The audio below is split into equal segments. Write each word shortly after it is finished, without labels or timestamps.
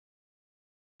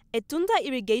Etunda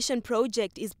Irrigation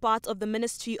project is part of the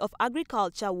Ministry of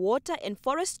Agriculture, Water and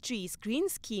Forestry's Green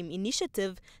Scheme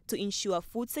initiative to ensure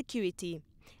food security,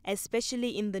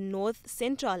 especially in the north,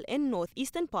 central and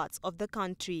northeastern parts of the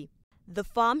country. The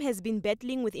farm has been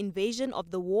battling with invasion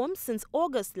of the worms since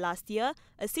August last year,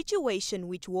 a situation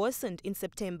which worsened in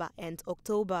September and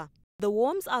October. The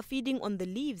worms are feeding on the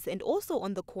leaves and also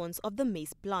on the cones of the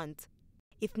maize plant.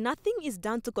 If nothing is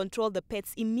done to control the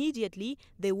pests immediately,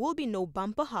 there will be no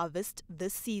bumper harvest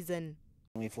this season.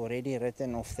 We've already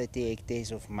written off 30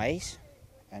 hectares of maize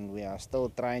and we are still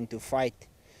trying to fight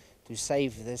to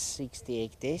save this 60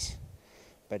 hectares.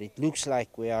 But it looks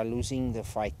like we are losing the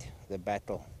fight, the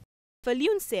battle.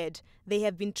 Falun said they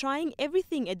have been trying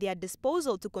everything at their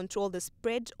disposal to control the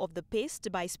spread of the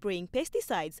pest by spraying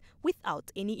pesticides without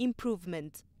any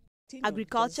improvement.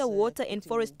 Agriculture, Water and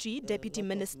Forestry Deputy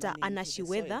Minister Anna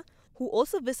Shiweda, who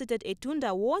also visited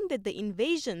Etunda, warned that the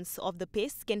invasions of the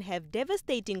pests can have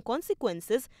devastating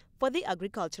consequences for the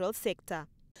agricultural sector.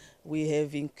 We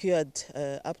have incurred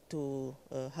up to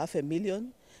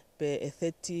 500,000 per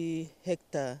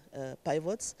 30-hectare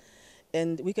pivots,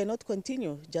 and we cannot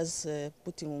continue just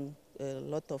putting a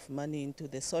lot of money into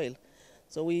the soil.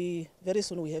 So very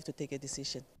soon we have to take a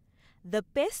decision. The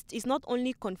pest is not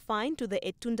only confined to the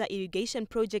Etunda Irrigation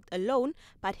project alone,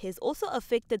 but has also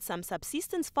affected some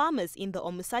subsistence farmers in the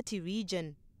Omusati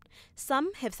region.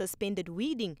 Some have suspended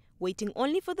weeding, waiting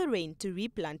only for the rain to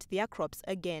replant their crops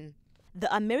again.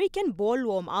 The American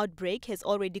bollworm outbreak has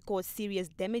already caused serious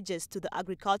damages to the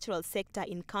agricultural sector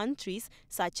in countries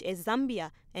such as Zambia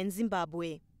and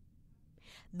Zimbabwe.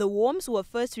 The worms were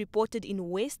first reported in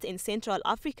West and Central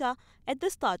Africa at the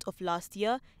start of last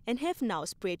year and have now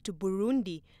spread to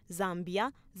Burundi,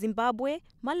 Zambia, Zimbabwe,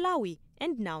 Malawi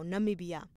and now Namibia.